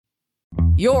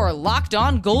Your Locked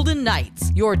On Golden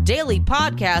Knights, your daily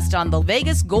podcast on the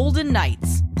Vegas Golden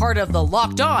Knights, part of the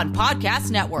Locked On Podcast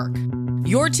Network.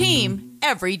 Your team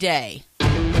every day.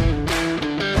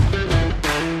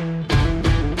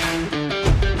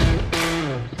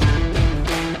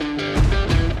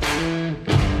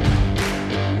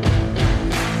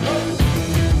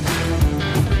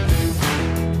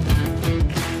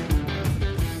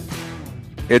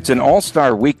 It's an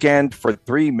all-star weekend for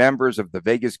three members of the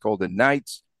Vegas Golden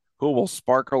Knights who will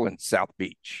sparkle in South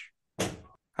Beach.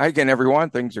 Hi again,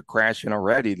 everyone. Things are crashing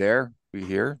already there. We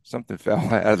hear something fell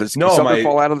out of the sky. Something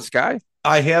fall out of the sky?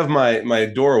 I have my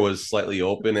door was slightly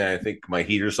open, and I think my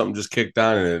heater or something just kicked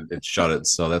on, and it shut it.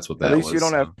 So that's what that was. At least you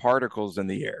don't have particles in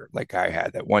the air like I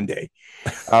had that one day.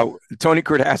 Tony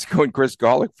Cardasco and Chris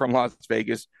Golick from Las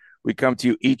Vegas. We come to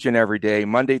you each and every day,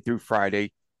 Monday through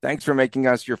Friday. Thanks for making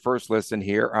us your first listen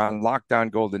here on Locked On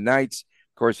Golden Knights.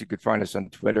 Of course, you could find us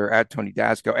on Twitter at Tony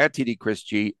Dasco, at TD Chris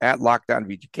G, at Locked On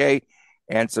VGK,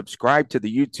 and subscribe to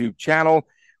the YouTube channel,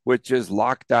 which is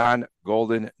Locked On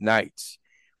Golden Knights.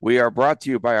 We are brought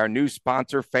to you by our new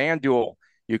sponsor, FanDuel.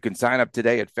 You can sign up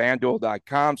today at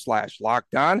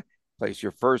FanDuel.com/LockedOn. Place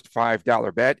your first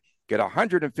 $5 bet. Get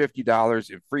 $150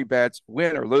 in free bets,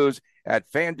 win or lose,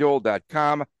 at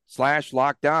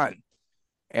FanDuel.com/LockedOn.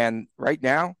 And right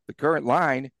now, the current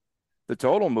line, the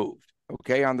total moved,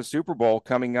 okay, on the Super Bowl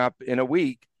coming up in a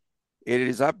week. It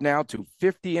is up now to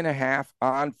 50.5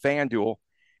 on FanDuel,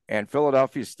 and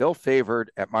Philadelphia is still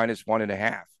favored at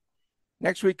 -1.5.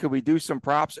 Next week, could we do some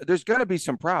props? There's going to be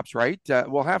some props, right?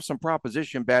 We'll have some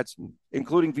proposition bets,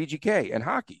 including VGK and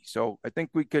hockey. So I think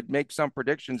we could make some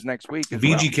predictions next week.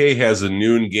 VGK has a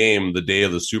noon game the day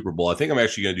of the Super Bowl. I think I'm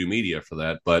actually going to do media for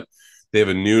that, but they have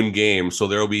a noon game. So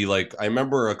there'll be like, I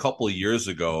remember a couple of years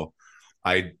ago,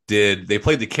 they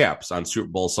played the Caps on Super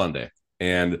Bowl Sunday.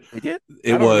 And they did?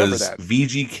 It was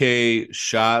VGK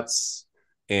shots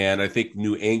and I think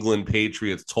New England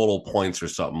Patriots total points or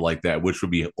something like that, which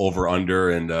would be over under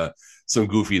and some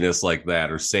goofiness like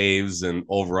that, or saves and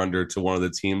over under to one of the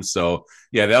teams. So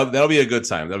yeah, that'll be a good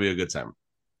time. That'll be a good time.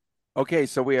 Okay,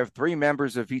 so we have three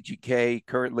members of VGK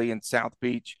currently in South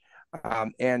Beach.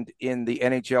 And in the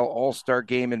NHL All-Star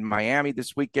Game in Miami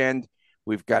this weekend,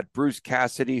 we've got Bruce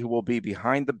Cassidy, who will be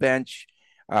behind the bench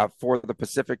for the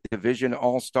Pacific Division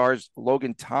All-Stars.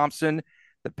 Logan Thompson,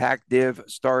 the Pac-Div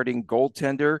starting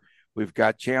goaltender. We've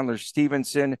got Chandler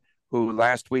Stevenson, who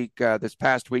this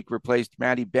past week, replaced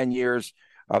Matty Beniers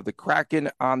of the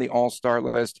Kraken on the All-Star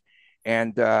list.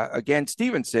 And again,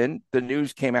 Stevenson, the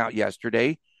news came out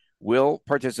yesterday, will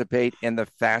participate in the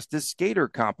fastest skater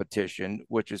competition,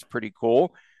 which is pretty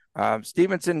cool.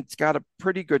 Stevenson's got a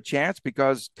pretty good chance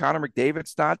because Connor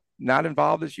McDavid's not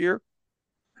involved this year.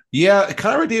 Yeah,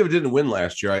 Connor McDavid didn't win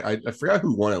last year. I forgot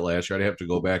who won it last year. I'd have to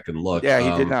go back and look. Yeah,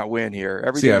 he did not win here.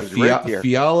 Everything was rigged here.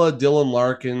 Fiala, Dylan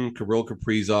Larkin, Kirill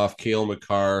Kaprizov, Cale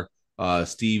Makar,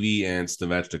 Stevie, and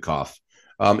Svechnikov.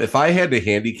 If I had to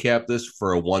handicap this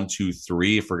for a 1, 2,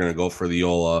 3, if we're going to go for the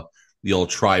old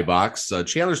try box,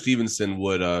 Chandler Stevenson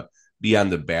would be on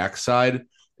the backside,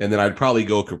 and then I'd probably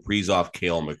go Kaprizov,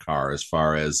 Cale Makar as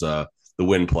far as the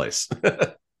win place.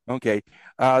 Okay.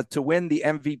 To win the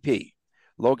MVP,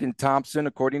 Logan Thompson,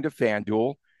 according to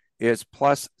FanDuel, is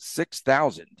plus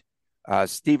 6,000.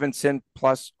 Stevenson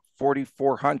plus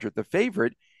 4,400. The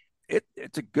favorite,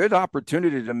 it's a good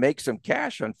opportunity to make some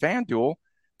cash on FanDuel.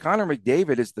 Connor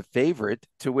McDavid is the favorite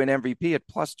to win MVP at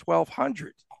plus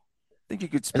 1,200. I think you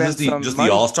could spend some just money.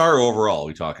 The All-Star or overall?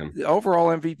 We talking the overall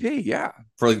MVP? Yeah,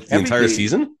 for like the entire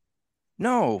season.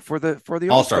 No, for the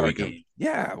All-Star weekend. Game.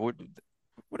 Yeah. What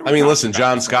listen,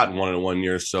 John Scott won it in 1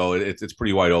 year, so it's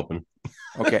pretty wide open.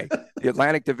 Okay, the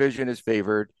Atlantic Division is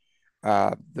favored.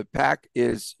 The Pack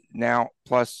is now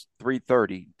plus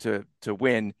 330 to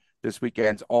win this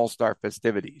weekend's All-Star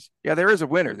festivities. Yeah, there is a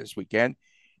winner this weekend.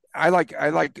 I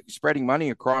like spreading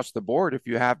money across the board. If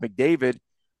you have McDavid,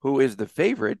 who is the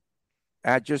favorite,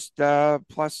 at just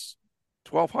plus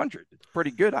 1,200, it's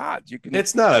pretty good odds.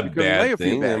 It's not a bad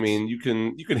thing. I mean, you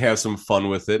can have some fun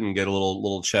with it and get a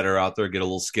little cheddar out there, get a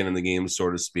little skin in the game, so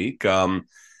to speak.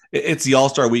 It's the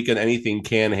All-Star weekend. Anything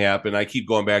can happen. I keep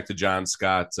going back to John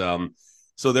Scott.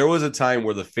 So there was a time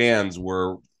where the fans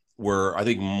were I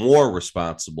think more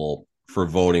responsible for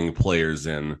voting players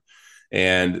in.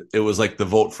 And it was like the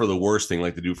vote for the worst thing,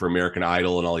 like they do for American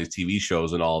Idol and all these TV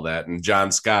shows and all that. And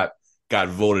John Scott got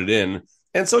voted in.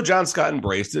 And so John Scott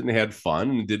embraced it and had fun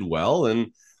and did well.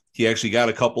 And he actually got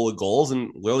a couple of goals and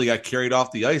literally got carried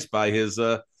off the ice by his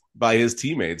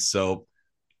teammates. So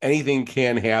anything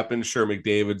can happen. Sure,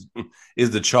 McDavid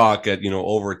is the chalk at,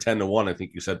 over 10-1. I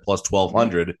think you said plus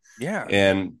 1,200. Yeah.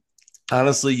 And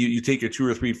honestly, you take your 2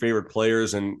 or 3 favorite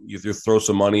players and you throw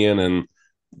some money in, and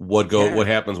what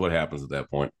happens at that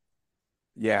point.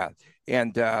 Yeah.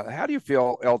 And how do you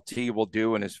feel LT will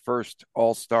do in his first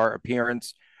All-Star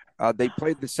appearance? They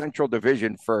played the Central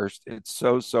Division first. It's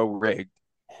so rigged.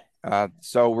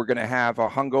 So we're going to have a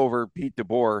hungover Pete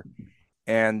DeBoer,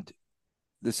 and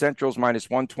the Central's minus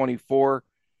 124,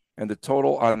 and the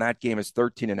total on that game is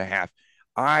 13.5.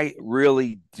 I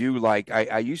really do like,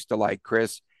 I used to like,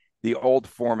 Chris, the old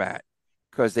format,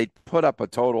 because they put up a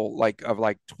total of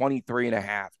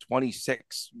 23.5,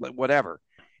 26, whatever.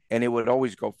 And it would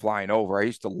always go flying over. I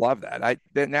used to love that.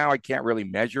 Now I can't really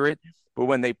measure it, but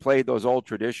when they played those old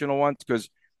traditional ones, because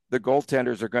the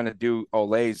goaltenders are going to do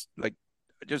olays like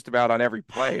just about on every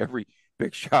play, every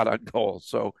big shot on goal.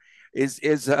 So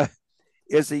is a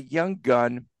young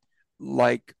gun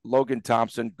like Logan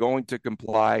Thompson going to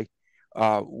comply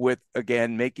with,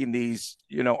 again, making these,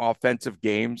 offensive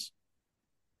games?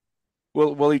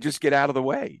 Will he just get out of the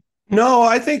way? No,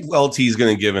 I think LT's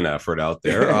going to give an effort out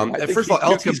there. First of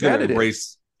all, LT's going to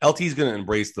embrace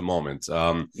the moment.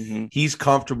 He's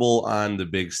comfortable on the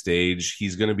big stage.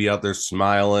 He's going to be out there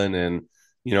smiling and,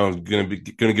 going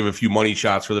to give a few money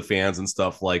shots for the fans and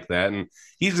stuff like that. And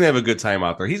he's going to have a good time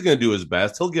out there. He's going to do his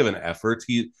best. He'll give an effort.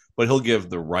 But he'll give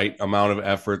the right amount of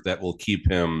effort that will keep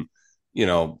him,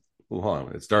 hold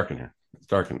on. It's dark in here. It's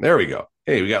dark in. There we go.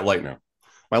 Hey, we got light now.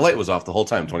 My light was off the whole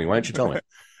time, Tony. Why didn't you tell me?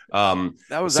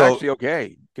 That was actually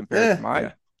okay compared to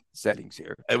my settings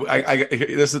here.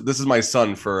 This is my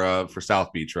sun for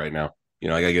South Beach right now. I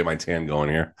gotta get my tan going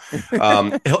here.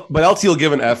 But LT will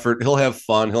give an effort. He'll have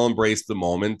fun. He'll embrace the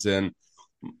moment, and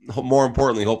more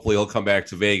importantly, hopefully, he'll come back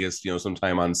to Vegas.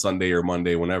 Sometime on Sunday or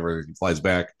Monday, whenever he flies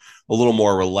back, a little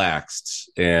more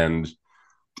relaxed and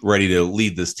ready to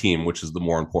lead this team, which is the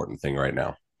more important thing right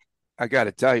now. I got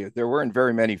to tell you, there weren't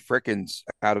very many frickins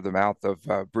out of the mouth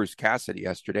of Bruce Cassidy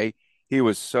yesterday. He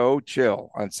was so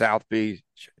chill on South Beach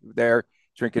there,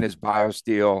 drinking his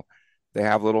BioSteel. They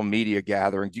have little media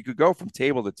gatherings. You could go from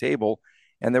table to table,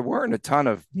 and there weren't a ton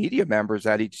of media members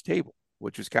at each table,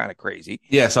 which was kind of crazy.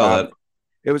 Yeah, I saw that.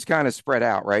 It was kind of spread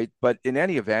out, right? But in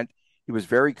any event, he was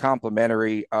very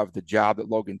complimentary of the job that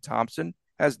Logan Thompson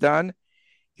has done.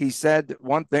 He said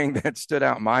one thing that stood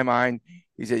out in my mind.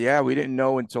 He said, yeah, we didn't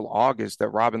know until August that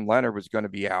Robin Leonard was going to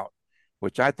be out,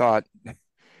 which I thought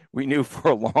we knew for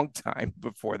a long time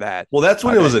before that. Well, that's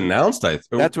when it was announced. That's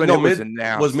when it was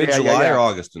announced. Was mid-July or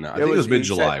August announced? I think it was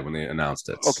mid-July when they announced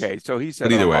it. Okay, so he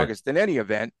said August in any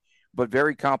event, but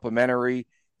very complimentary.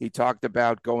 He talked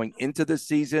about going into the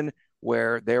season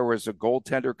where there was a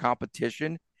goaltender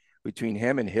competition between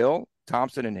him and Hill,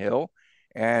 Thompson and Hill,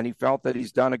 and he felt that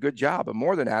he's done a good job, a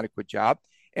more than adequate job.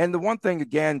 And the one thing,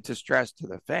 again, to stress to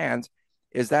the fans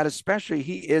is that especially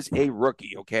he is a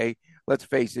rookie, okay? Let's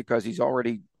face it, because he's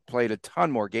already played a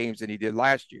ton more games than he did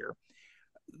last year.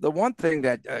 The one thing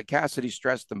that Cassidy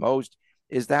stressed the most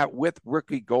is that with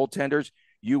rookie goaltenders,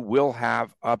 you will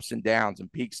have ups and downs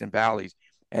and peaks and valleys.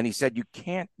 And he said you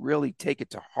can't really take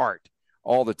it to heart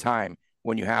all the time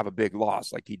when you have a big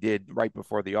loss like he did right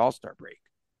before the All-Star break.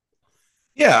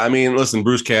 Yeah, I mean, listen,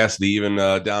 Bruce Cassidy, even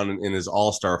down in his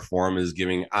all-star form, is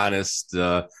giving honest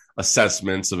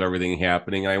assessments of everything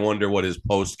happening. I wonder what his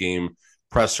post-game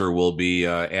presser will be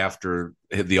after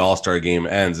the all-star game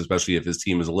ends, especially if his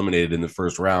team is eliminated in the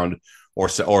first round or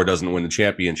doesn't win the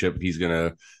championship. He's going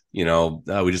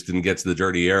to, we just didn't get to the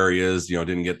dirty areas,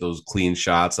 didn't get those clean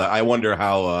shots. I wonder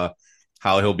how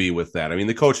he'll be with that. I mean,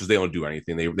 the coaches, they don't do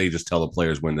anything. They just tell the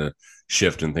players when to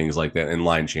shift and things like that and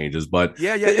line changes. But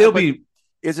it'll be.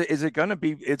 Is it going to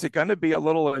be a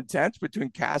little intense between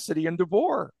Cassidy and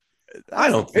DeBoer? I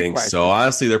don't think so.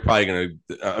 Honestly, they're probably going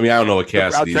to. I mean, I don't know what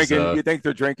Cassidy's. You think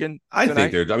they're drinking? I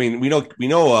think they're. I mean, we know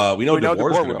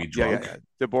DeBoer's going to be drunk. Yeah.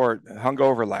 DeBoer hung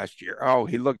over last year. Oh,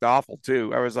 he looked awful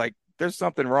too. I was like, there's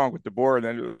something wrong with DeBoer, and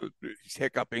then he's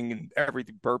hiccuping and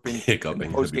everything, burping.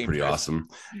 Hiccuping would be pretty awesome.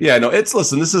 Yeah, no, it's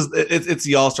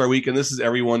the All-Star weekend. This is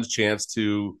everyone's chance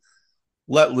to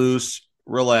let loose.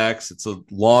 Relax. It's a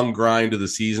long grind of the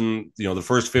season. The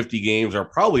first 50 games are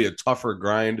probably a tougher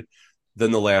grind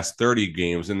than the last 30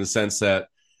 games in the sense that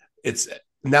it's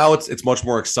much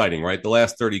more exciting, right? The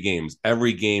last 30 games,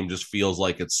 every game just feels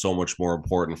like it's so much more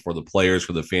important for the players,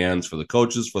 for the fans, for the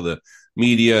coaches, for the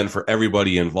media, and for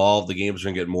everybody involved. The games are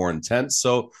going to get more intense.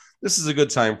 So this is a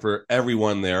good time for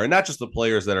everyone there, and not just the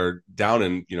players that are down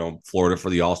in, Florida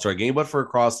for the All-Star game, but for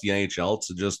across the NHL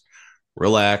to just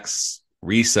relax,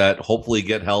 reset, hopefully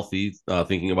get healthy,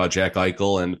 thinking about Jack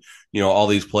Eichel and, all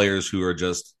these players who are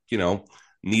just,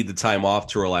 need the time off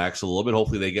to relax a little bit.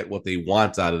 Hopefully they get what they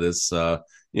want out of this, 8,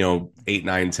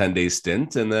 9, 10 day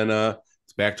stint. And then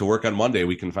it's back to work on Monday.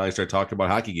 We can finally start talking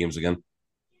about hockey games again.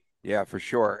 Yeah, for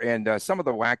sure. And some of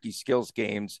the wacky skills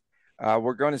games,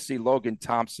 we're going to see Logan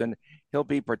Thompson. He'll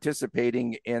be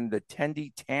participating in the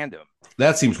Tendy Tandem.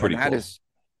 That seems pretty cool.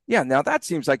 Now that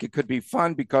seems like it could be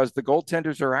fun because the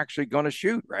goaltenders are actually going to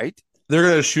shoot, right? They're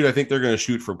going to shoot. I think they're going to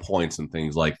shoot for points and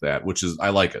things like that, which is, I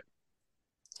like it.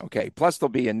 Okay. Plus, there'll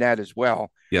be a net as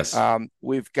well. Yes.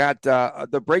 We've got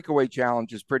the breakaway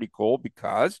challenge is pretty cool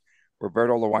because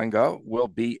Roberto Luongo will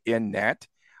be in net.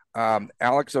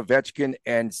 Alex Ovechkin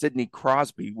and Sidney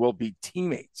Crosby will be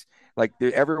teammates. Like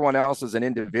everyone else is an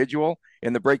individual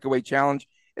in the breakaway challenge.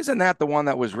 Isn't that the one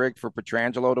that was rigged for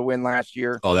Pietrangelo to win last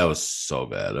year? Oh, that was so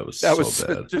bad. That was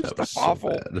just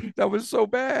awful. That was so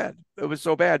bad. It was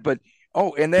so bad. But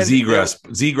and then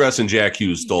Zegras and Jack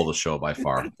Hughes stole the show by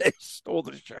far. They stole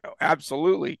the show,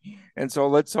 absolutely. And so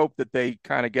let's hope that they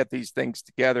kind of get these things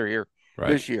together here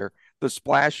this year. The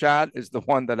splash shot is the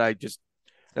one that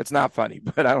that's not funny,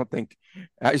 but I don't think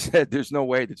I said there's no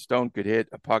way that Stone could hit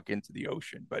a puck into the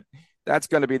ocean, but that's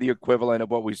going to be the equivalent of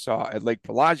what we saw at Lake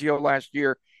Pelagio last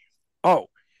year.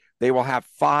 They will have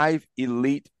 5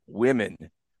 elite women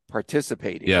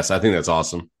participating. Yes, I think that's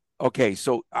awesome. Okay,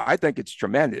 so I think it's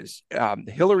tremendous.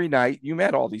 Hillary Knight, you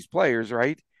met all these players,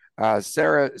 right?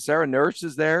 Sarah Nurse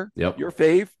is there. Yep. Your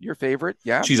favorite.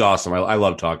 Yeah. She's awesome. I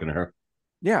love talking to her.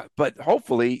 Yeah, but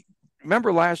hopefully,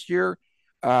 remember last year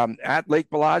at Lake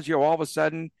Bellagio, all of a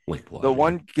sudden, the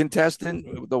one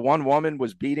contestant, the one woman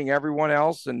was beating everyone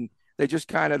else, and they just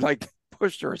kind of like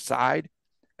pushed her aside.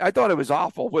 I thought it was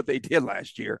awful what they did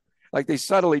last year. Like they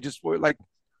subtly just were like,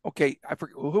 okay, I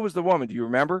forget who was the woman. Do you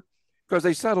remember? Because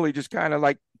they subtly just kind of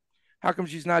like, how come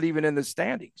she's not even in the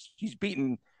standings? She's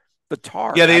beaten the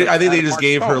tar. Yeah, I think they just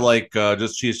gave her like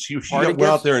she went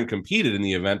out there and competed in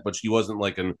the event, but she wasn't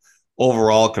like an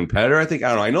overall competitor. I don't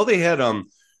know. I know they had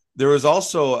there was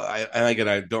also and again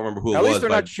I don't remember who it was. At least they're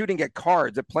not shooting at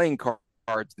cards, at playing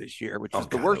cards this year, which is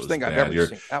the worst thing I've ever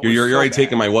seen. You're already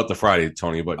taking my what the Friday,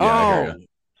 Tony, but yeah, I hear you.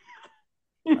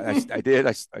 I did.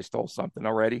 I stole something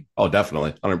already. Oh,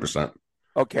 definitely. 100%.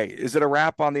 Okay. Is it a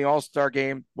wrap on the All-Star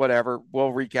game? Whatever.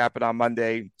 We'll recap it on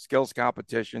Monday. Skills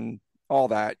competition, all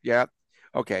that. Yeah.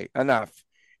 Okay. Enough.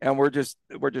 And we're just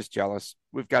jealous.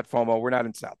 We've got FOMO. We're not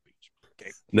in South Beach.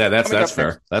 Okay. Yeah, that's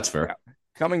fair. That's fair. Yeah.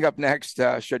 Coming up next,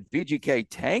 should VGK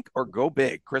tank or go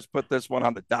big? Chris put this one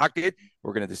on the docket.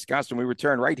 We're going to discuss when we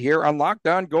return right here on Locked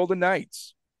On Golden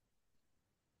Knights.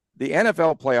 The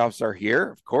NFL playoffs are here.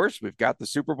 Of course, we've got the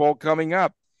Super Bowl coming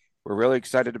up. We're really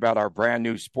excited about our brand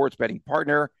new sports betting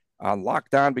partner on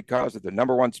Locked On because of the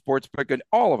number one sports book in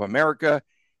all of America,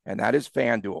 and that is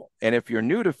FanDuel. And if you're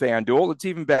new to FanDuel, it's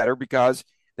even better because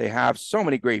they have so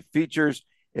many great features.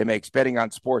 It makes betting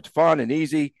on sports fun and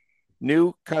easy.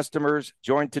 New customers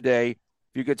join today. If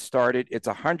you get started, it's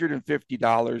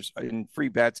 $150 in free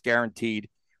bets guaranteed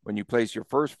when you place your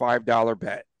first $5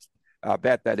 bet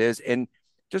that is. And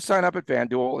just sign up at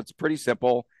FanDuel. It's pretty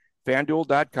simple.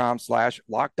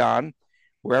 FanDuel.com/lockedon,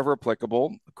 wherever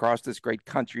applicable across this great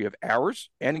country of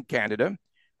ours and in Canada.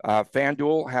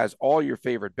 FanDuel has all your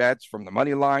favorite bets from the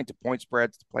money line to point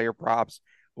spreads to player props.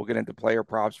 We'll get into player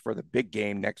props for the big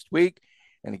game next week.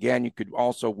 And again, you could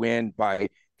also win by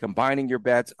combining your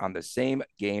bets on the same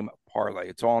game parlay.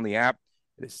 It's all in the app.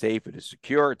 It is safe. It is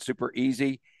secure. It's super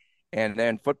easy. And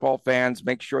then football fans,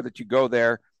 make sure that you go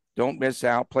there. Don't miss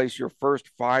out. Place your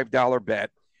first $5 bet.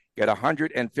 Get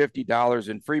 $150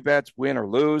 in free bets, win or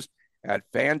lose, at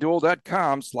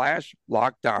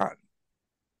FanDuel.com/lockedon.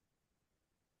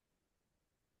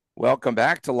 Welcome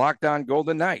back to Locked On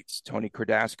Golden Knights. Tony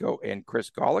Cardasco and Chris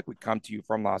Golick. We come to you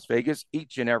from Las Vegas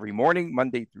each and every morning,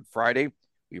 Monday through Friday.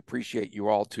 We appreciate you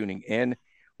all tuning in.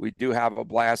 We do have a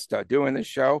blast doing this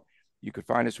show. You can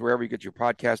find us wherever you get your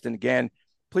podcast. And again,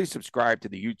 please subscribe to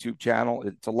the YouTube channel.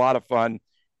 It's a lot of fun.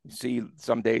 You see,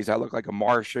 some days I look like a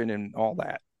Martian and all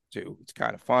that too. It's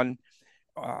kind of fun.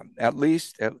 At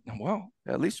least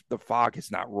the fog has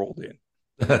not rolled in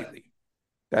lately.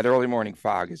 That early morning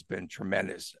fog has been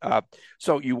tremendous.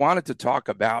 So you wanted to talk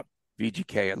about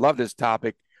VGK. I love this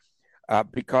topic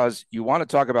because you want to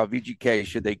talk about VGK.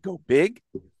 Should they go big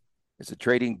as the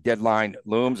trading deadline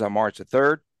looms on March the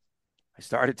 3rd? I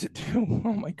started to do,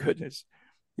 oh my goodness,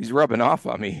 he's rubbing off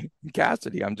on me.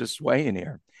 Cassidy, I'm just swaying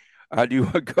here. Do you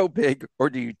go big or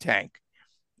do you tank?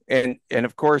 And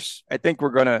of course, I think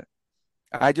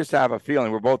I just have a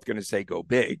feeling we're both going to say go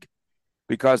big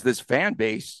because this fan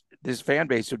base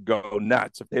would go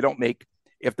nuts if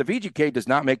the VGK does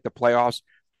not make the playoffs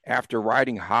after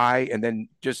riding high and then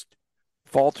just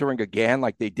faltering again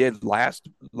like they did last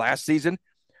season.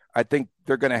 I think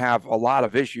they're going to have a lot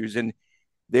of issues. And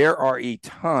there are a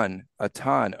ton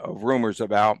of rumors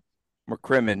about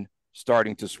McCrimmon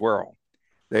starting to swirl.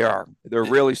 They're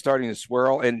really starting to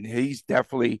swirl, and he's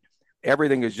definitely,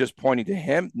 everything is just pointing to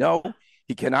him. No,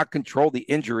 he cannot control the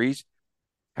injuries.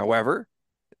 However,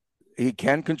 he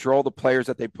can control the players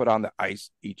that they put on the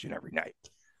ice each and every night.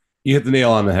 You hit the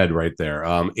nail on the head right there.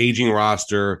 Aging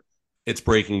roster, it's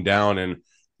breaking down, and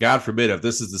God forbid if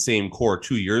this is the same core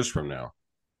 2 years from now,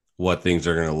 what things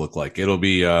are going to look like. It'll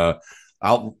be you and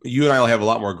I will have a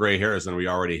lot more gray hairs than we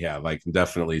already have. I can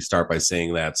definitely start by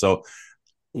saying that. So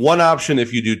one option,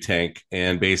 if you do tank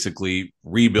and basically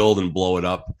rebuild and blow it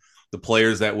up, the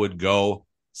players that would go,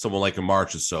 someone like a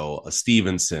Marchessault, a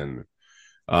Stevenson.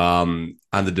 On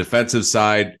the defensive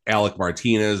side, Alec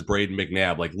Martinez, Braden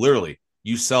McNabb, like literally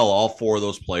you sell all four of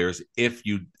those players if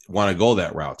you want to go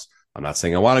that route. I'm not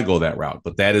saying I want to go that route,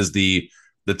 but that is the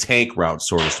tank route,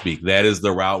 so to speak. That is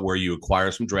the route where you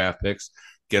acquire some draft picks,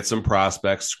 get some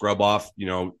prospects, scrub off,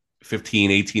 $15,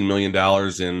 $18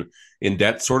 million in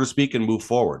debt, so to speak, and move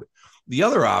forward. The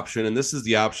other option, and this is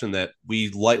the option that we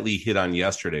lightly hit on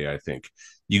yesterday, I think,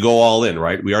 you go all in,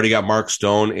 right? We already got Mark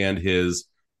Stone and his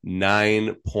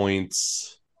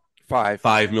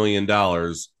 $9.5 million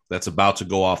that's about to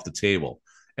go off the table.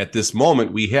 At this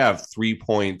moment, we have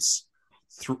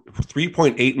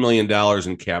 $3.8 million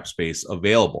in cap space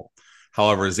available.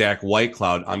 However, Zach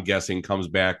Whitecloud, I'm guessing, comes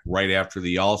back right after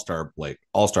the All-Star break.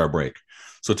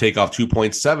 So take off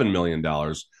 $2.7 million.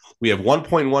 We have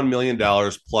 $1.1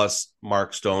 million plus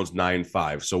Mark Stone's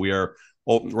 9.5. So we are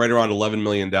right around $11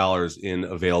 million in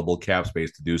available cap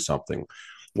space to do something.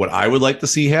 What I would like to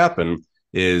see happen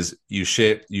is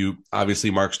you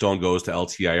obviously Mark Stone goes to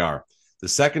LTIR. The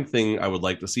second thing I would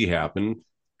like to see happen,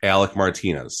 Alec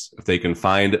Martinez. If they can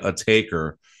find a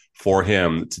taker for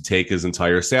him to take his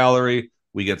entire salary,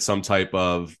 we get some type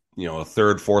of, a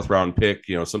third, fourth round pick,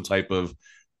 some type of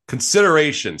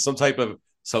consideration, consideration,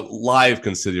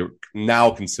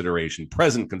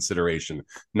 present consideration,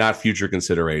 not future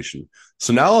consideration.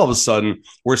 So now all of a sudden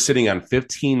we're sitting on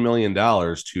 $15 million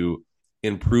to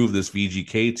improve this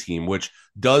VGK team, which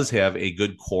does have a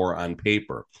good core on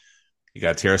paper. You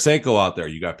got Tarasenko out there.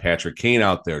 You got Patrick Kane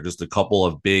out there. Just a couple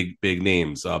of big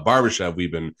names. Barbashev,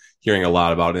 we've been hearing a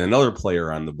lot about, and another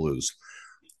player on the Blues.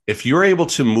 If you're able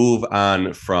to move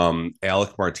on from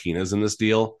Alec Martinez in this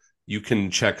deal, you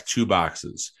can check two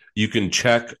boxes. You can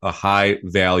check a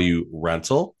high-value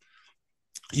rental.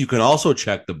 You can also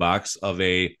check the box of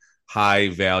a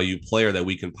high-value player that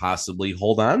we can possibly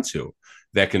hold on to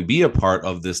that can be a part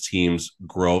of this team's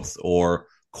growth or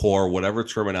core, whatever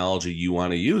terminology you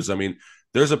want to use. I mean,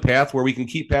 there's a path where we can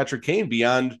keep Patrick Kane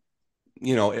beyond,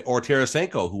 or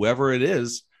Tarasenko, whoever it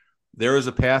is. There is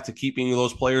a path to keeping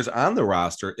those players on the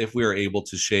roster if we are able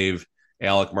to shave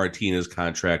Alec Martinez's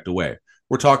contract away.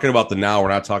 We're talking about the now. We're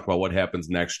not talking about what happens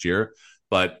next year.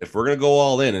 But if we're going to go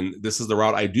all in, and this is the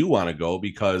route I do want to go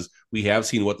because we have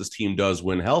seen what this team does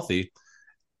when healthy,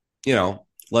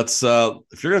 let's,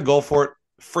 if you're going to go for it,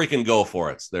 freaking go for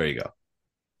it. There you go.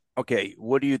 Okay,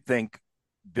 what do you think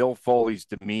Bill Foley's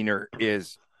demeanor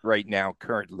is right now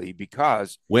currently?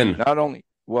 Because not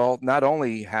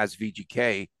only has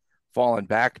VGK fallen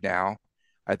back now,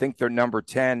 I think they're number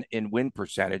 10 in win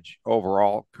percentage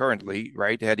overall currently,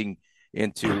 right? Heading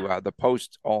into the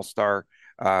post All-Star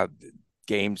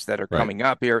games that are coming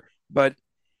up here. But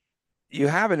you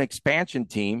have an expansion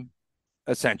team,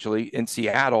 essentially, in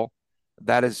Seattle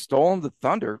that has stolen the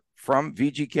thunder from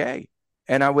VGK.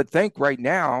 And I would think right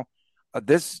now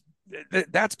that's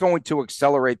going to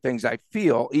accelerate things, I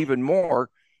feel, even more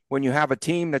when you have a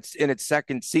team that's in its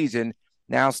second season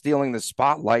now stealing the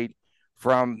spotlight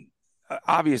from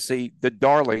obviously the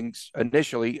darlings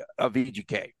initially of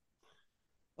VGK.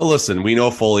 Well, listen, we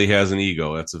know Foley has an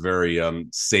ego. That's a very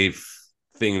safe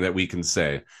thing that we can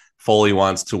say. Foley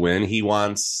wants to win. He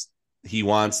wants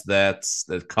that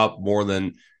cup more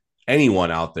than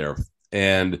anyone out there.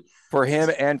 And for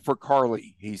him and for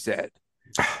Carly, he said.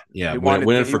 Yeah,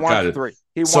 winning for Carly.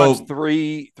 He wants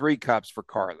three cups for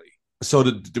Carly. So,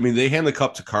 they hand the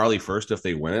cup to Carly first if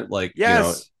they win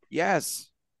it? Yes.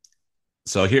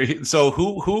 So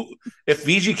who? If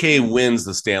VGK wins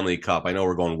the Stanley Cup, I know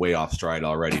we're going way off stride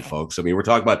already, folks. I mean, we're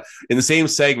talking about in the same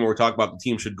segment. We're talking about the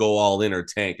team should go all in or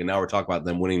tank, and now we're talking about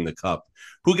them winning the cup.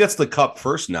 Who gets the cup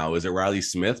first now? Is it Riley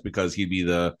Smith because he'd be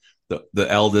the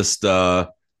eldest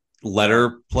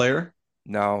letter player?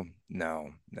 No.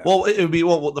 Well, it would be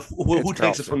who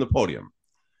takes it from the podium,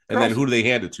 and then who do they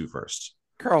hand it to first?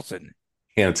 Carlson.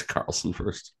 Hand it to Carlson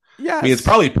first. Yeah, I mean, it's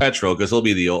probably Petro because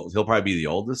he'll probably be the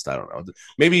oldest. I don't know.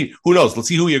 Maybe, who knows? Let's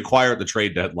see who we acquire at the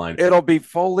trade deadline. It'll be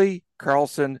Foley,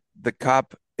 Carlson, the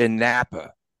Cup, and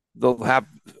Napa they'll have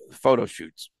photo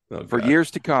shoots for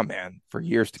years to come, man. For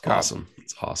years to come. Awesome.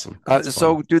 It's awesome.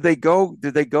 So do they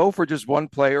go for just one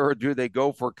player, or do they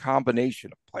go for a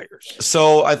combination of players?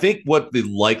 So I think what the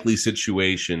likely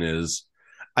situation is,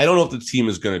 I don't know if the team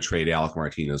is going to trade Alec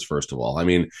Martinez, first of all. I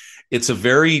mean, it's a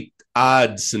very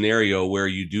odd scenario where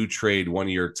you do trade one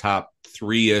of your top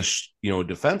three-ish,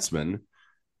 defensemen,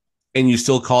 and you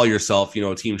still call yourself,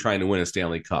 a team trying to win a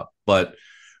Stanley Cup. But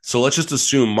so let's just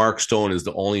assume Mark Stone is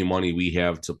the only money we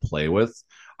have to play with.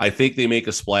 I think they make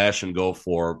a splash and go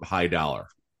for high dollar,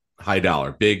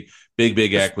 big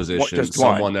acquisition,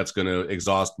 someone that's going to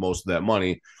exhaust most of that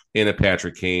money in a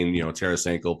Patrick Kane,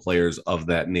 Tarasenko, players of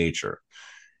that nature.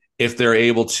 If they're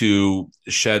able to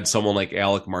shed someone like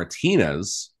Alec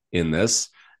Martinez in this,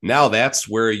 now that's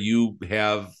where you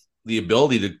have the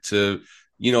ability to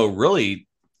really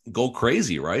go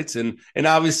crazy, right? And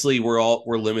obviously we're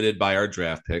limited by our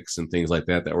draft picks and things like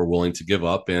that we're willing to give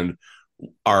up, and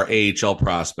our AHL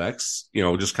prospects,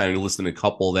 just kind of listing a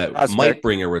couple that might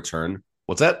bring a return.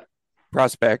 What's that?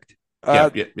 Prospect.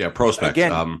 Prospect.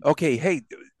 Again, okay. Hey,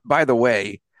 by the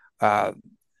way,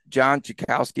 John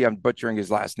Chikowski, I'm butchering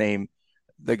his last name.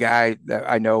 The guy that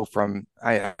I know from,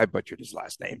 I butchered his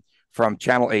last name, from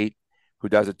Channel 8, who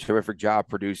does a terrific job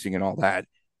producing and all that.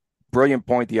 Brilliant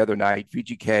point the other night.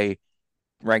 VGK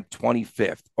ranked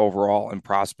 25th overall in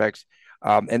prospects.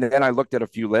 And then I looked at a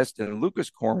few lists, and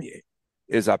Lucas Cormier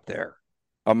is up there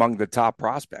among the top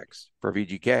prospects for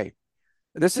VGK.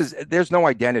 There's no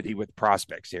identity with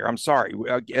prospects here. I'm sorry.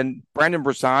 And Brandon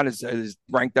Brisson is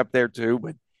ranked up there too,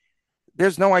 but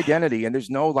there's no identity, and there's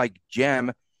no like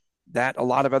gem that a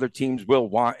lot of other teams will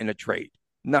want in a trade.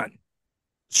 None.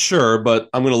 Sure, but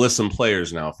I'm going to list some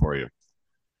players now for you.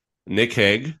 Nick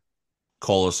Hague,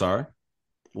 Kolesar,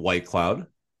 White Cloud,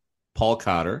 Paul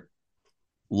Cotter,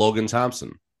 Logan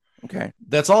Thompson. Okay.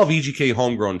 That's all VGK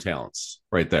homegrown talents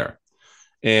right there.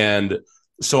 And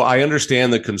so I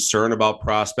understand the concern about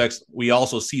prospects. We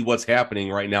also see what's happening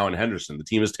right now in Henderson. The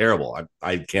team is terrible.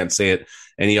 I can't say it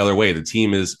any other way. The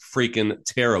team is freaking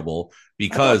terrible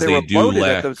because they do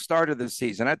lack. At the start of the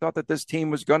season, I thought that this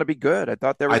team was going to be good. I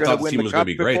thought they were going to win the cup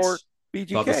before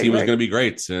VGK. I thought the team was going to be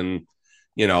great. And,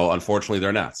 unfortunately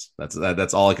they're not.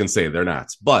 That's all I can say. They're not.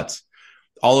 But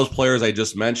all those players I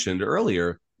just mentioned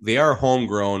earlier, they are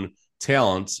homegrown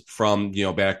talents from,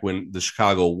 back when the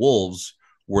Chicago Wolves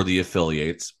were the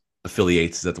affiliates.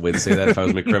 Is that the way to say that? If I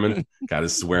was McCrimmon, God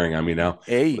is swearing on me now.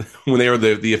 Hey, when they were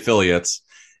the affiliates.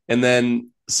 And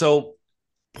then, so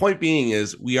point being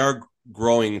is we are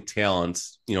growing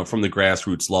talents, from the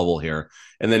grassroots level here.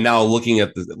 And then now looking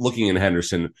in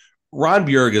Henderson, Ron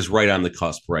Bjerg is right on the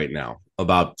cusp right now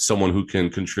about someone who can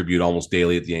contribute almost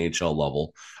daily at the NHL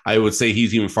level. I would say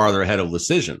he's even farther ahead of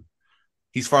Lecision.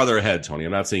 He's farther ahead, Tony.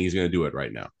 I'm not saying he's going to do it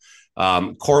right now.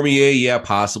 Cormier, yeah,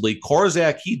 possibly.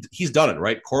 Korczak, he's done it,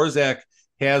 right? Korczak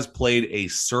has played a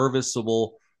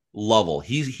serviceable level.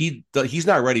 He's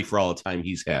not ready for all the time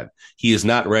he's had. He is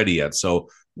not ready yet. So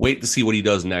wait to see what he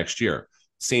does next year.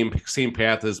 Same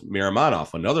path as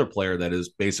Miramonov, another player that is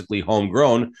basically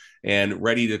homegrown and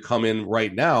ready to come in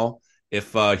right now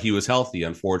if he was healthy.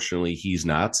 Unfortunately, he's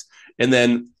not. And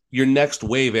then your next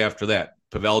wave after that,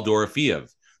 Pavel Dorofeev,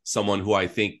 someone who I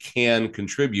think can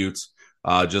contribute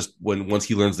just once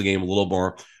he learns the game a little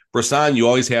more. Brisson, you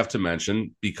always have to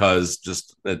mention because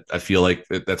I feel like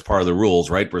that's part of the rules,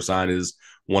 right? Brisson is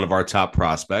one of our top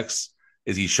prospects.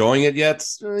 Is he showing it yet?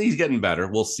 He's getting better.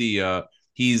 We'll see.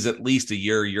 He's at least a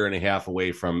year and a half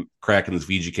away from cracking this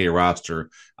VGK roster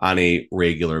on a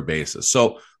regular basis.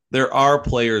 So there are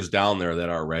players down there that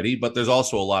are ready, but there's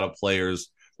also a lot of players.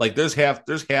 Like there's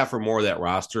half or more of that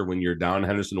roster when you're down in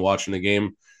Henderson watching the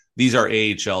game. These are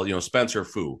AHL, Spencer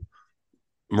Fu,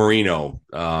 Marino,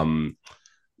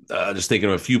 just thinking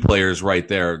of a few players right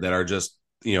there that are just,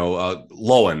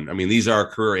 Lowen. I mean, these are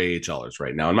career AHLers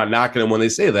right now. I'm not knocking them when they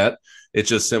say that. It's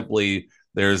just simply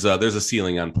there's a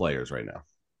ceiling on players right now.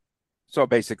 So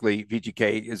basically,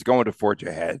 VGK is going to forge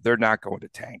ahead. They're not going to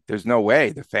tank. There's no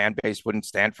way. The fan base wouldn't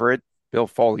stand for it. Bill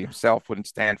Foley himself wouldn't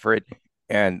stand for it.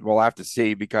 And we'll have to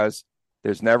see because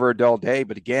there's never a dull day.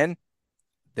 But again,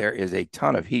 there is a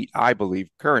ton of heat, I believe,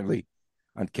 currently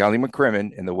on Kelly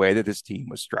McCrimmon and the way that this team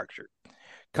was structured.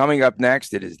 Coming up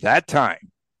next, it is that time.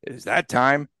 It is that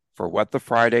time for What the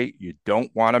Friday. You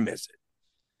don't want to miss it.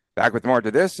 Back with more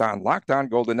to this on Locked On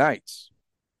Golden Knights.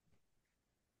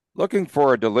 Looking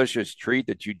for a delicious treat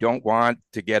that you don't want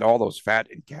to get all those fat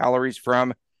and calories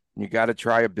from? You got to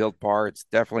try a Built Bar. It's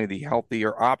definitely the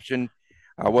healthier option.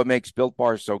 What makes Built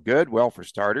Bar so good? Well, for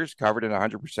starters, covered in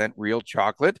 100% real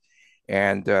chocolate.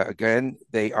 And again,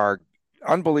 they are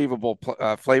unbelievable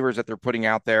flavors that they're putting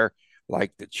out there.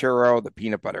 like the churro, the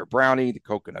peanut butter brownie, the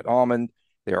coconut almond.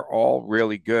 They're all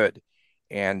really good.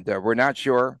 And we're not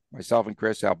sure, myself and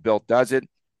Chris, how Built does it,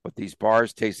 but these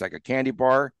bars taste like a candy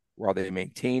bar while they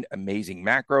maintain amazing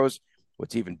macros.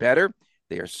 What's even better,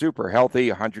 they are super healthy,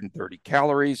 130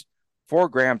 calories, 4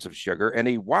 grams of sugar, and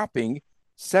a whopping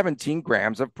 17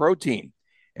 grams of protein.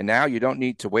 And now you don't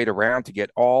need to wait around to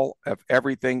get all of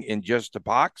everything in just a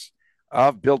box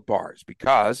of Built bars,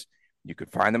 because you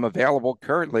could find them available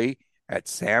currently at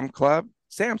Sam's Club,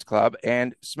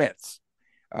 and Smith's.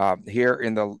 Here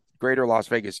in the greater Las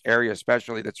Vegas area,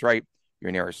 especially, that's right,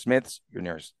 you're near Smith's, you're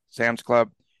near Sam's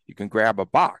Club, you can grab a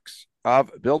box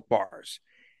of Built bars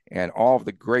and all of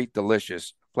the great,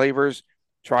 delicious flavors.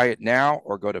 Try it now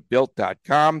or go to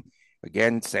Built.com.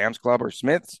 Again, Sam's Club or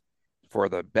Smith's, for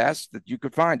the best that you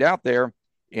could find out there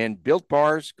in Built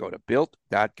bars. Go to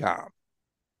Built.com.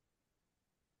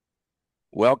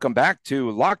 Welcome back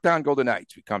to Locked On Golden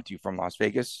Knights. We come to you from Las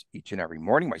Vegas each and every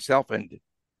morning. Myself and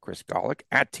Chris Golick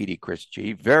at TD Chris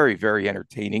G. Very, very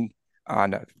entertaining.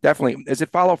 On definitely, is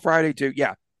it Follow Friday too?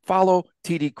 Yeah, follow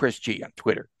TD Chris G on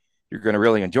Twitter. You're going to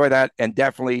really enjoy that. And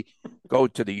definitely go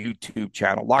to the YouTube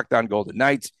channel, Locked On Golden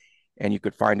Knights, and you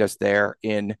could find us there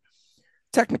in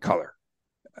Technicolor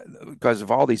because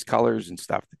of all these colors and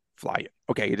stuff that fly in.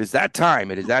 Okay, it is that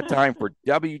time. It is that time for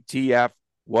WTF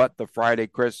What the Friday.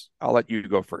 Chris, I'll let you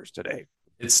go first today.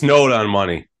 It snowed on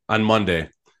Monday,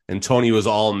 and Tony was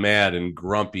all mad and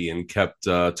grumpy and kept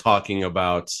talking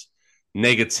about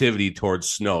negativity towards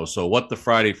snow. So what the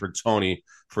Friday for Tony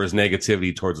for his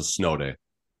negativity towards a snow day?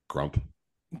 Grump.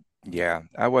 Yeah,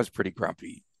 I was pretty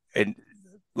grumpy. And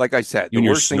like I said, you and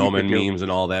your snowman memes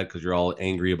and all that, because you're all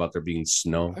angry about there being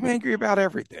snow. I'm angry about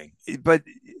everything. But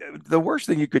the worst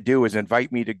thing you could do is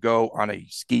invite me to go on a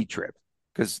ski trip,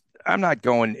 because I'm not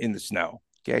going in the snow.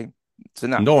 Okay. It's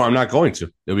enough. No, I'm not going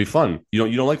to. It'll be fun. You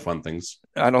don't like fun things.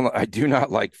 I do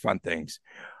not like fun things.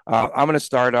 I'm going to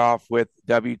start off with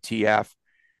WTF.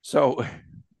 So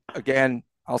again,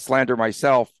 I'll slander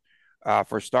myself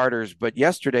for starters, but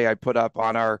yesterday I put up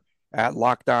on our at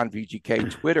Locked On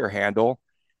VGK Twitter handle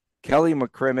Kelly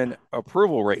McCrimmon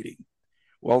approval rating.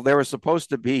 Well, there was supposed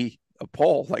to be a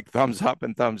poll like thumbs up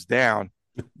and thumbs down,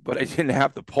 but I didn't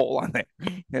have the poll on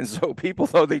there. And so people,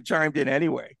 though, they chimed in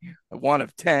anyway. 1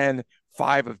 of 10,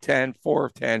 5 of 10, 4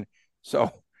 of 10.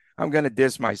 So I'm going to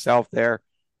diss myself there.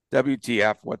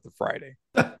 WTF, what the Friday.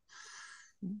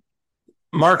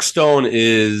 Mark Stone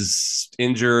is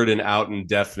injured and out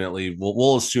indefinitely.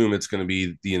 We'll assume it's going to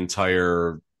be the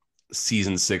entire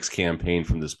season 6 campaign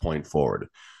from this point forward.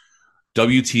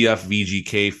 WTF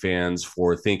VGK fans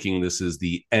for thinking this is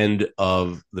the end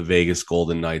of the Vegas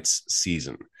Golden Knights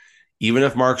season. Even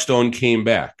if Mark Stone came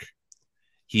back,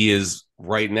 he is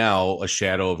right now a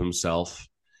shadow of himself.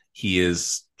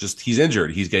 He's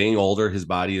injured. He's getting older. His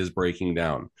body is breaking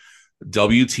down.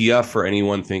 WTF for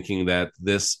anyone thinking that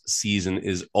this season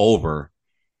is over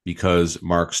because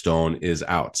Mark Stone is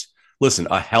out. Listen,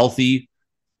 a healthy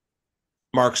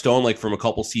Mark Stone, like from a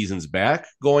couple seasons back,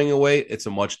 going away, it's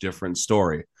a much different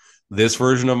story. This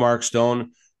version of Mark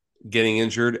Stone getting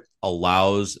injured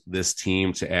allows this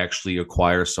team to actually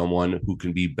acquire someone who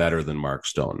can be better than Mark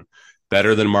Stone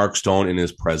in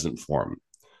his present form.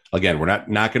 Again, we're not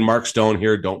knocking Mark Stone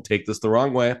here. Don't take this the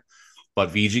wrong way.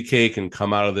 But VGK can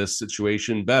come out of this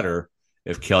situation better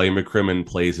if Kelly McCrimmon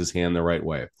plays his hand the right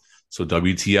way. So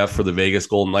WTF for the Vegas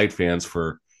Golden Knight fans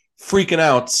for freaking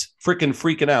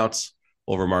out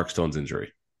over Mark Stone's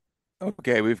injury.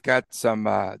 Okay, we've got some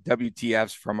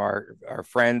WTFs from our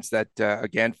friends that,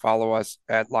 again, follow us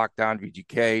at Locked On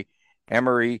VGK.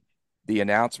 Emery, the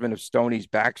announcement of Stoney's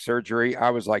back surgery. I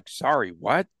was like, sorry,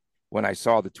 what? When I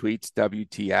saw the tweets,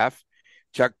 WTF.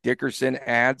 Chuck Dickerson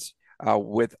adds,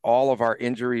 with all of our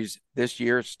injuries this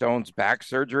year, Stone's back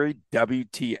surgery,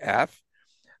 WTF.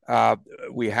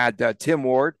 We had Tim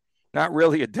Ward, not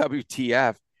really a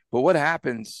WTF, but what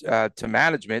happens to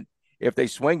management if they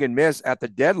swing and miss at the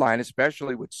deadline,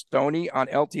 especially with Stoney on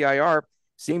LTIR?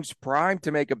 Seems primed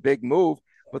to make a big move,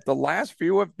 but the last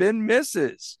few have been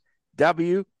misses.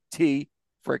 WT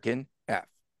freaking F.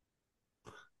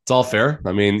 It's all fair.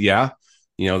 I mean, yeah.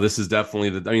 This is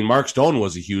definitely Mark Stone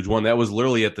was a huge one. That was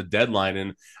literally at the deadline.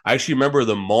 And I actually remember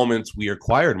the moment we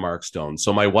acquired Mark Stone.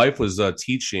 So my wife was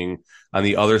teaching on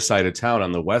the other side of town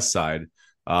on the west side.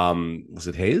 Was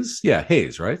it Hayes? Yeah,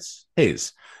 Hayes, right?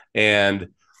 Hayes. And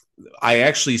I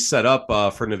actually set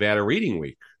up for Nevada Reading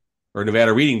Week or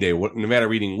Nevada Reading Day, Nevada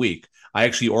Reading Week. I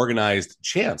actually organized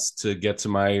Chance to get to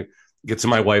my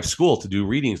wife's school to do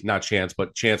readings. Not Chance,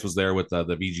 but Chance was there with the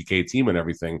VGK team and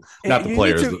everything. Not the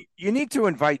players. You need to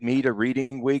invite me to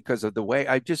Reading Week because of the way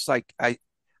I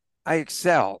I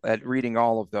excel at reading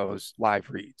all of those live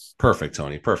reads. Perfect,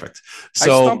 Tony. Perfect.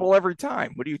 So I stumble every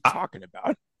time. What are you talking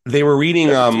about? They were reading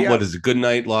what is it? Good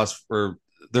Night Lost or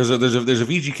there's a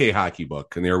VGK hockey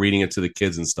book, and they were reading it to the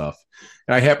kids and stuff.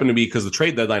 And I happened to be, because the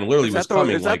trade deadline literally was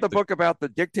coming. Is that the book about the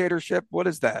dictatorship? What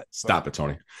is that? Stop it,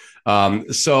 Tony.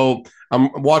 So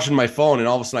I'm watching my phone, and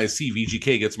all of a sudden I see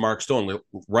VGK gets Mark Stone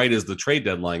right as the trade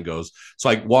deadline goes. So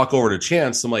I walk over to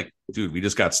Chance. I'm like, dude, we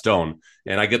just got Stone,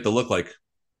 and I get the look like.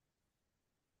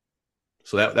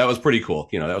 So that was pretty cool.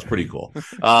 That was pretty cool.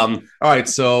 All right,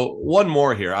 so one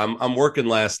more here. I'm working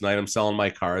last night. I'm selling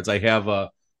my cards. I have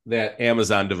that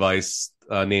Amazon device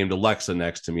named Alexa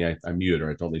next to me. I mute her.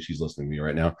 I don't think she's listening to me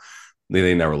right now.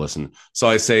 They never listen. So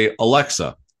I say,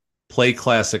 Alexa, play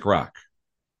classic rock.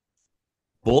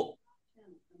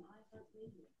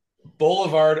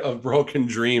 Boulevard of Broken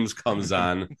Dreams comes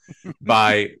on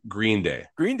by Green Day.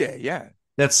 Green Day, yeah.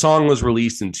 That song was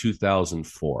released in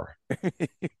 2004.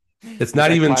 It's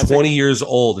not even classic? 20 years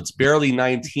old. It's barely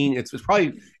 19. It's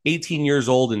probably 18 years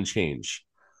old and change.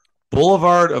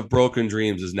 Boulevard of Broken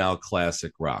Dreams is now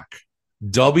classic rock.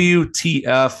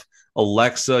 WTF,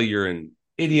 Alexa, you're an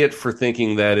idiot for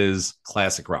thinking that is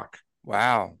classic rock.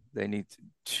 Wow. They need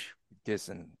to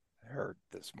dissing her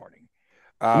this morning.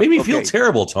 It made me feel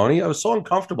terrible, Tony. I was so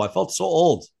uncomfortable. I felt so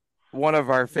old. One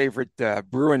of our favorite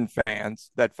Bruin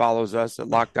fans that follows us at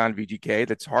Locked On VGK,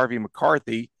 that's Harvey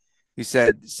McCarthy. He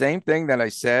said, same thing that I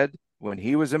said when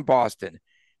he was in Boston.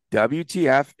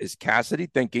 WTF is Cassidy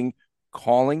thinking,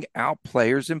 calling out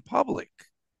players in public.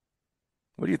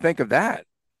 What do you think of that?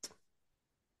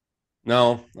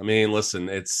 No, I mean, listen,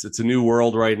 it's a new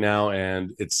world right now,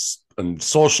 and it's a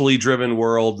socially driven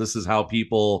world. This is how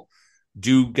people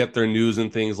do get their news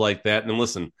and things like that. And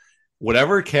listen,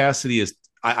 whatever Cassidy is,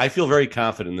 I feel very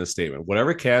confident in this statement.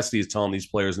 Whatever Cassidy is telling these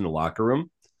players in the locker room,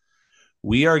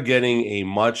 we are getting a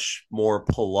much more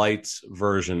polite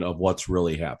version of what's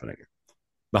really happening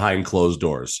behind closed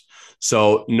doors.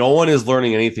 So no one is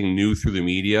learning anything new through the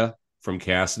media from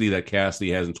Cassidy that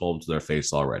Cassidy hasn't told them to their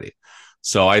face already.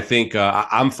 So I think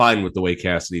I'm fine with the way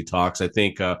Cassidy talks. I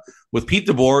think with Pete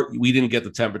DeBoer, we didn't get the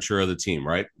temperature of the team,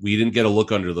 right? We didn't get a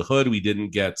look under the hood. We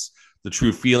didn't get the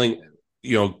true feeling.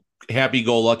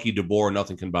 Happy-go-lucky DeBoer,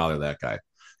 nothing can bother that guy.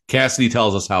 Cassidy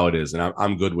tells us how it is, and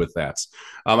I'm good with that.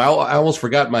 I almost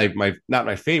forgot my not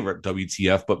my favorite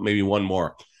WTF, but maybe one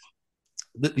more.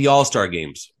 The All-Star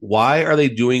games. Why are they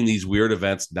doing these weird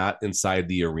events not inside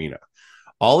the arena?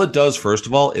 All it does, first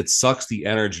of all, it sucks the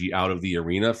energy out of the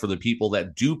arena for the people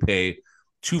that do pay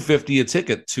 $250 a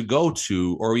ticket to go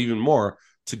to, or even more,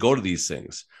 to go to these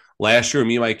things. Last year,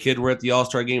 me and my kid were at the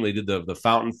All-Star game. They did the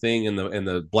fountain thing and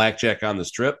the blackjack on the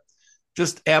strip.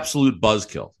 Just absolute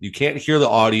buzzkill. You can't hear the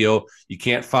audio. You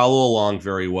can't follow along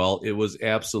very well. It was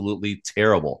absolutely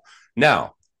terrible.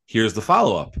 Now, here's the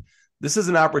follow-up. This is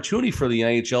an opportunity for the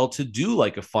NHL to do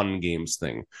like a fun games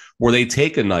thing where they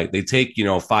take a night, they take,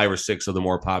 5 or 6 of the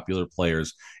more popular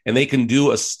players, and they can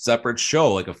do a separate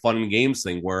show, like a fun games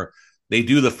thing where they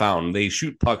do the fountain, they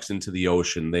shoot pucks into the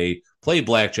ocean, they play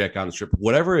blackjack on the strip,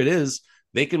 whatever it is,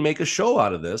 they can make a show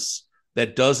out of this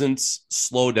that doesn't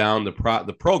slow down the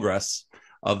progress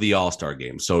of the All-Star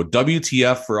game. So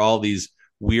WTF for all these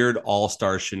weird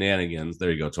All-Star shenanigans.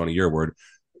 There you go, Tony, your word.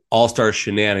 All-Star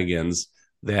shenanigans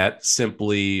that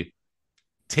simply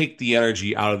take the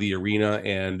energy out of the arena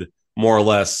and more or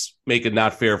less make it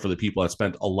not fair for the people that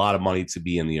spent a lot of money to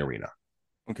be in the arena.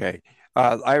 Okay.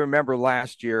 I remember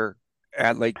last year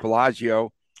at Lake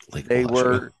Bellagio,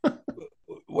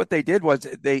 what they did was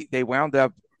they wound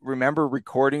up, remember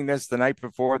recording this the night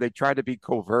before. They tried to be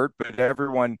covert, but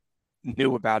everyone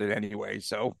knew about it anyway.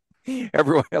 So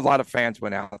a lot of fans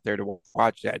went out there to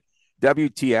watch that.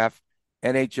 WTF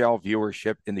NHL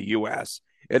viewership in the U.S.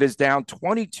 It is down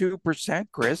 22%,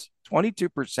 Chris,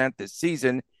 22% this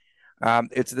season.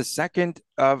 It's the second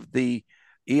of the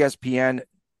ESPN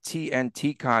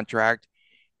TNT contract.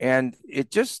 And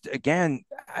it just, again,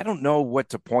 I don't know what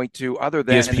to point to other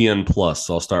than ESPN Plus.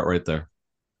 I'll start right there.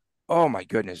 Oh, my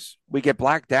goodness. We get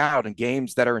blacked out in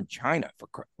games that are in China.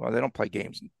 They don't play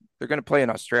games. They're going to play in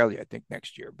Australia, I think,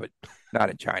 next year, but not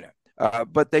in China.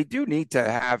 But they do need to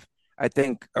have, I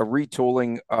think, a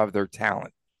retooling of their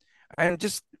talent. And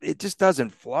it just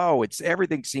doesn't flow.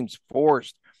 Everything seems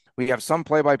forced. We have some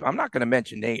I'm not going to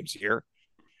mention names here.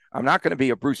 I'm not going to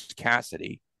be a Bruce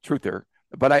Cassidy truther,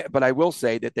 but I will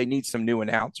say that they need some new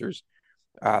announcers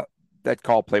that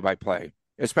call play-by-play,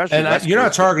 especially. And you're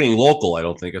not targeting local, I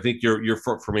don't think. I think you're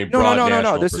from a broad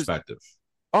national perspective.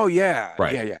 Oh, yeah.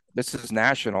 Right. Yeah. This is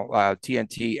national,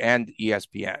 TNT and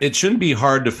ESPN. It shouldn't be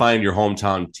hard to find your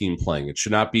hometown team playing. It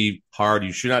should not be hard.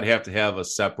 You should not have to have a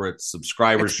separate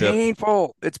subscribership.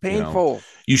 It's painful.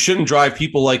 You shouldn't drive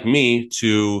people like me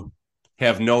to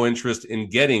have no interest in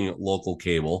getting local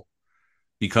cable,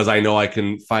 because I know I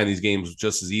can find these games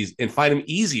just as easy and find them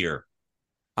easier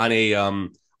on a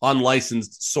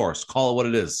unlicensed source. Call it what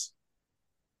it is.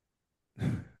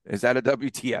 Is that a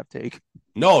WTF take?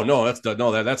 No,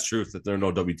 that's truth. That there are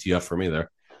no WTF for me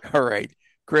there. All right,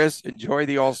 Chris, enjoy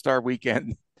the All-Star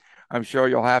weekend. I'm sure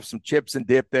you'll have some chips and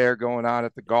dip there going on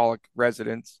at the Golic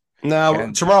residence.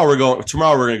 No, tomorrow we're going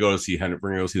to go to see Henry. We're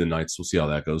going to go see the Knights. We'll see how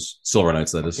that goes. Silver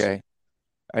Knights, that is. Okay.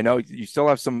 I know you still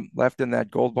have some left in that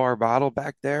Gold Bar bottle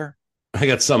back there. I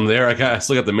got some there. I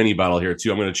still got the mini bottle here too.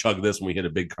 I'm going to chug this when we hit a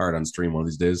big card on stream one of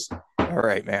these days. All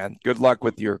right, man. Good luck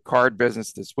with your card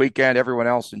business this weekend. Everyone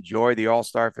else, enjoy the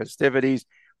All-Star festivities.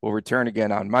 We'll return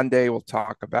again on Monday. We'll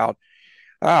talk about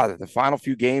the final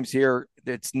few games here.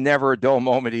 It's never a dull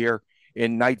moment here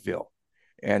in Knightville.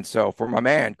 And so for my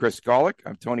man, Chris Golic,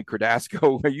 I'm Tony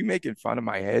Cardasco. Are you making fun of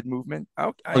my head movement?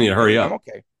 I need to hurry up. I'm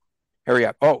okay. Hurry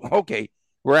up. Oh, okay.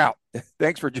 We're out.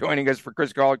 Thanks for joining us. For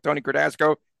Chris Golic, Tony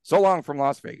Cardasco. So long from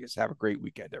Las Vegas. Have a great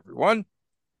weekend, everyone.